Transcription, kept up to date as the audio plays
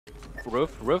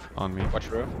Roof. On me. Watch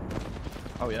roof.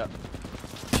 Oh yeah.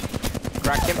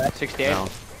 Cracked him. 68. Down.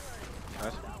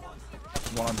 Nice.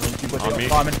 One on me. On me.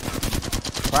 Climbing.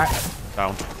 Crack.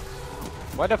 Down.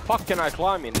 Why the fuck can I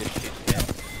climb in this shit?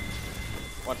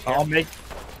 What's here? On me.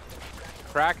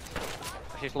 Cracked.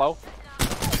 She's low.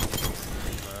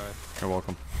 You're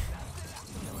welcome.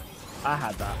 I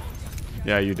had that.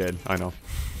 Yeah, you did. I know.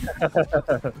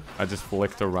 I just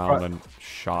flicked around and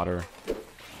shot her.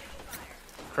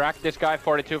 Cracked this guy.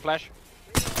 42 flash.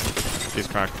 He's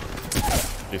cracked.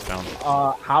 He's down.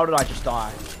 How did I just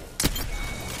die?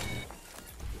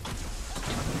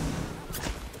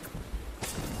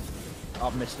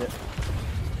 I've missed it.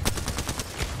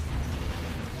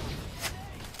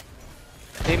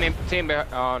 Team.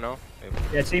 Oh no.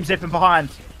 Yeah, team zipping behind.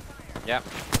 Yeah.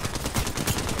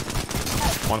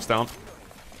 One's down.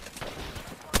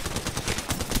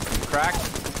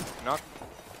 Cracked. Knock.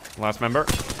 Last member.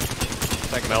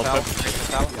 Second Melted.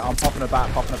 cell. Yeah, I'm popping a bat.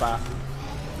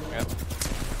 Yep.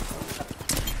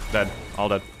 Dead. All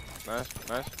dead. Nice.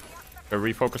 Go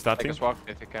refocus that Take team. a swap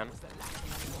if you can.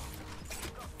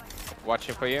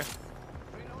 Watching for you.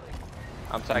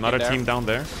 I'm tagging Another there. team down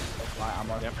there. Right,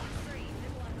 I'm on. Yep.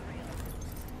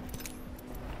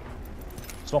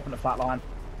 Swapping the flat line.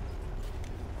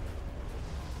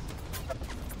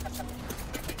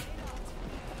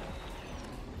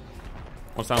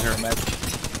 What's down here?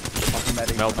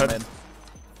 Melted.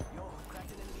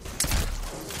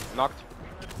 Knocked.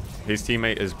 His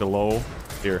teammate is below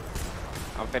here.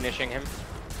 I'm finishing him.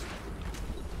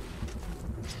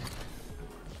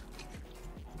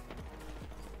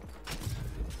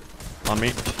 On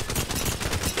me.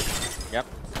 Yep.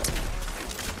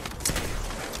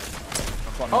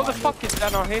 How the fuck is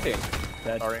that not hitting?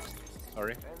 Dead. Sorry.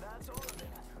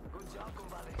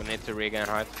 We need to regain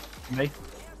height. Me.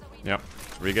 Yep.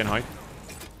 Regain height.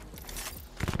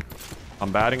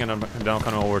 I'm batting and I'm down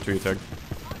kind of over to you, Tag.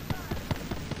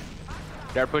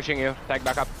 They're pushing you. Tag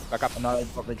back up. No,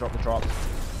 they dropped the drops.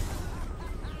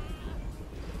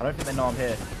 I don't think they know I'm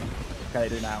here. Okay,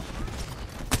 they do now.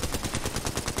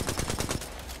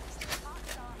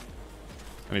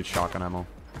 I need shotgun ammo.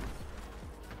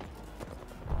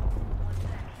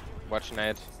 Watch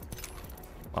nade.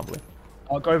 Lovely.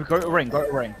 Oh, go to ring.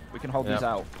 We can hold these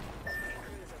out.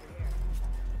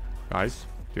 Guys,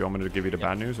 do you want me to give you the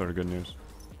bad news or the good news?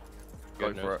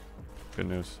 Go for it. Good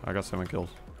news. I got 7 kills.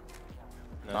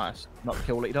 Nice. Not the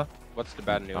kill leader. What's the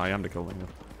bad news? I am the kill leader.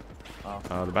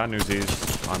 Oh. The bad news is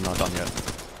I'm not done yet.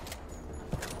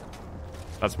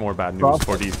 That's more bad news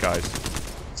for these guys.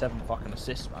 7 fucking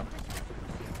assists, man.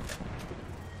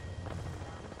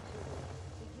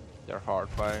 They're hard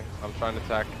fighting. I'm trying to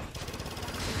attack.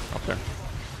 Up there.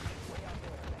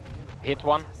 Hit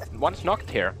one. One's knocked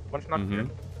here. Here.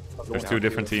 There's 2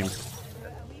 different teams.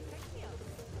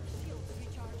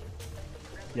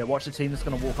 Yeah, watch the team that's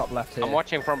gonna walk up left here. I'm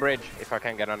watching from bridge if I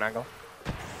can get an angle.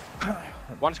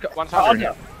 one's under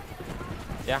here.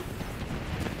 Yeah.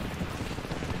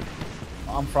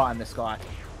 I'm frying this guy.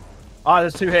 Ah,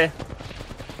 there's 2 here.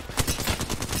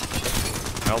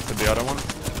 Melted the other one.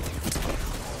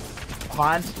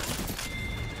 Behind.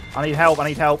 I need help.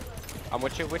 I'm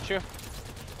with you.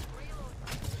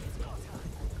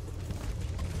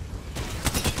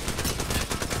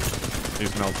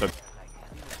 He's melted.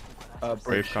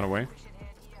 Bridge. Got away.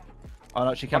 Oh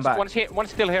no, she came back. One's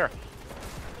still here.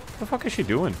 What the fuck is she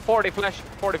doing? 40 flash.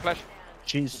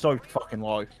 She's so fucking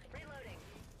low.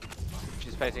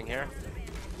 She's facing here.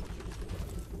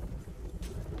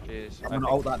 I'm gonna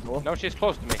ult that door. No, she's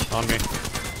close to me. On me.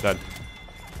 Dead.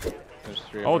 There's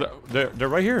 3 Oh, of them. they're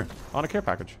right here. On a care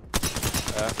package.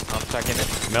 I'm checking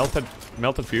it.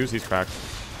 Melted fuse. He's cracked.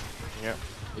 Yeah.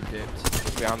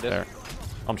 Behind this. There.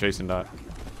 I'm chasing that.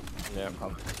 Yeah.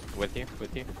 With you.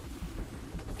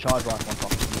 Charge rifle on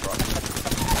top.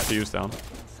 Fuse down.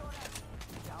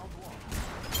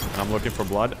 I'm looking for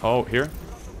blood. Oh, here.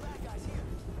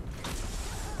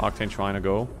 Octane trying to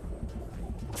go.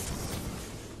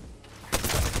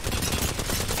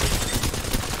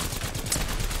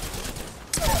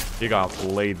 He got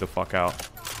laid the fuck out.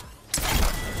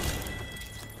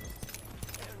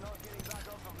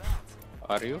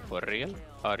 Are you for real?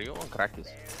 Are you on crackers?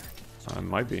 I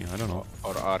might be. I don't know.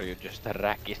 Or are you just a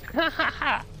rackis?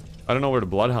 I don't know where the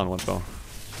bloodhound went though.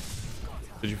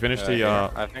 Did you finish the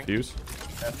I think. fuse?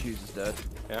 That fuse is dead.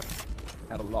 Yeah.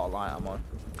 Had a lot of light ammo.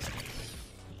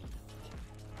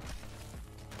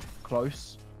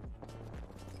 Close.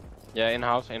 Yeah,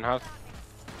 in-house.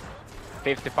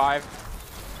 55.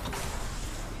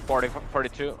 40,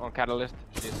 42 on catalyst.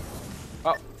 She's...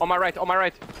 Oh, on my right.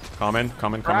 Coming.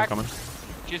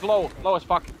 She's low as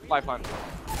fuck. Lifeline.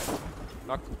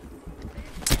 Knock.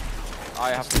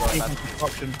 I have to go Deep bad. in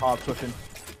construction, hard pushing.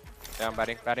 Yeah, I'm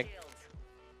batting, batting.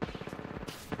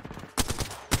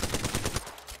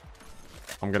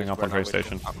 I'm getting up on train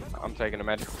station. I'm taking a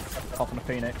med. Popping a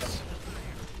Phoenix.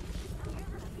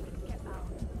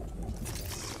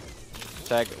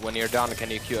 Seg, when you're done, can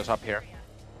you queue us up here?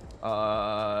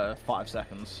 5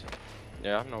 seconds.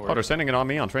 Yeah, no Oh, they're worries. sending it on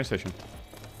me on train station.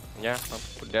 Yeah,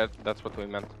 that's what we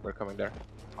meant. We're coming there.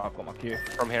 I've got my queue.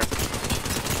 From here.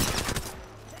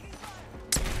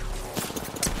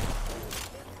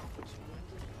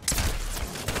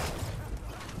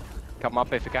 Come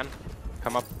up if you can.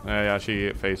 Come up. Yeah,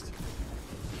 she faced.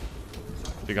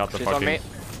 She got the She's fucking... on me.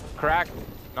 Crack.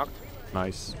 Knocked.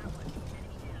 Nice.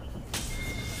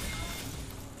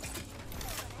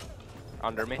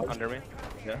 Under me, under me.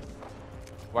 Yeah.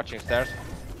 Watching stairs.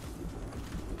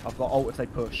 I've got ult if they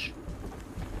push.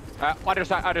 Other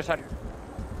side, other side.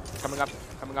 Coming up,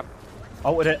 coming up.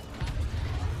 Ulted it.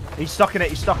 He's stuck in it,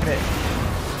 he's stuck in it.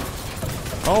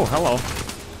 Oh, hello.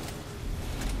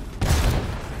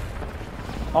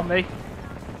 On me.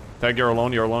 Tag, you're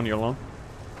alone, you're alone, you're alone.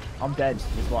 I'm dead,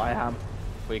 is what I am.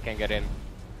 We can get in.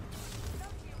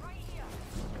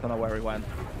 Don't know where he went.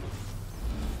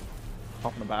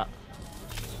 Popping a bat.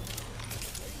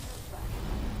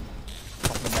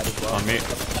 Popping a med as well. On me.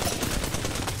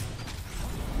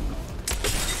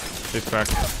 He's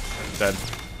cracked. Dead.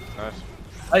 Nice.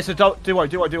 Hey, so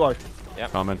duo. Yeah.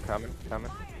 Coming. Coming,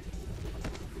 coming.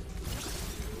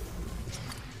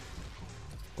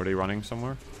 Were they running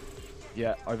somewhere?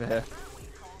 Yeah, over here.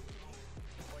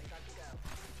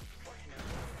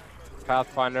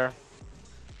 Pathfinder.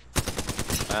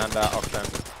 And Octane.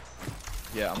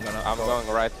 Yeah, I'm going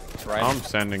right. Right. I'm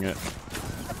sending it.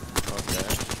 Okay.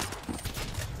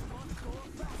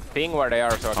 Ping where they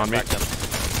are so I can On me. track them.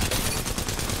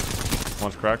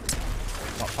 One's cracked.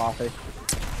 Not party.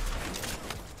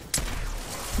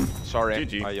 Sorry,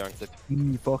 GG. I yoinked it.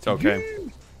 It's okay.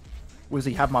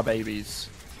 Wizzy, have my babies.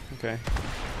 Okay.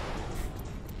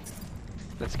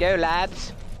 Let's go,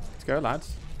 lads. Let's go,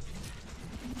 lads.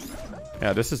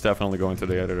 Yeah, this is definitely going to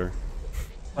the editor.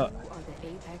 It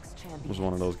was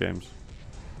one of those games.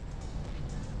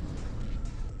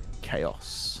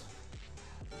 Chaos.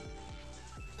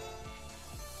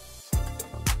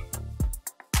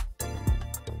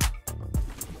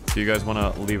 Do you guys want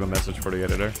to leave a message for the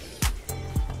editor?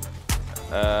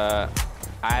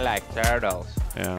 I like turtles.